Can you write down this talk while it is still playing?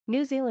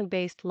New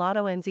Zealand-based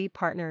Lotto NZ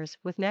partners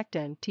with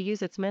Neccton to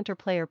use its mentor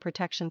player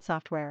protection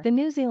software. The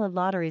New Zealand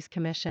Lotteries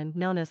Commission,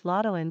 known as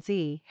Lotto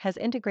NZ, has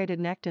integrated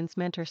Neccton's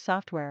mentor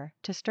software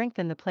to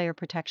strengthen the player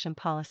protection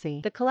policy.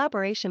 The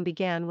collaboration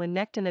began when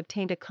Neccton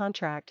obtained a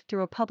contract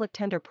through a public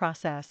tender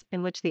process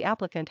in which the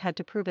applicant had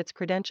to prove its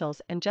credentials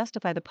and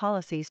justify the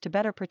policies to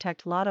better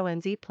protect Lotto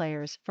NZ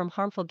players from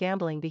harmful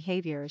gambling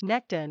behaviors.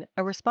 Neccton,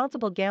 a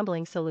responsible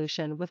gambling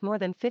solution with more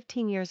than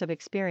 15 years of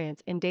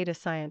experience in data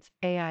science,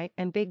 AI,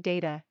 and big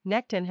data,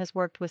 Neccton has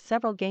worked with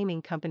several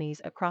gaming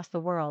companies across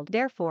the world.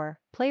 Therefore,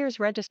 players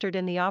registered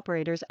in the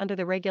operators under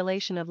the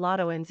regulation of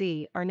Lotto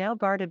NZ are now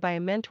guarded by a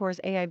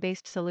mentor's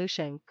AI-based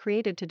solution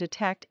created to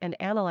detect and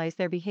analyze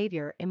their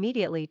behavior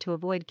immediately to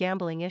avoid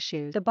gambling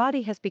issues. The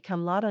body has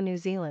become Lotto New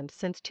Zealand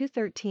since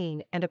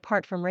 2013, and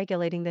apart from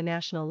regulating the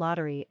national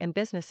lottery and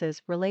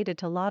businesses related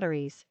to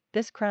lotteries,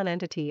 this crown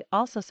entity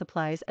also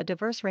supplies a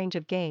diverse range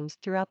of games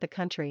throughout the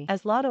country.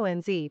 As Lotto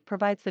NZ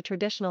provides the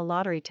traditional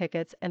lottery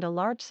tickets and a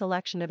large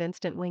selection of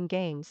instant win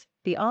games,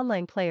 the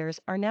online players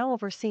are now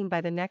overseen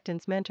by the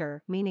Neccton's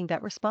mentor, meaning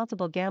that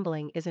responsible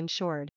gambling is ensured.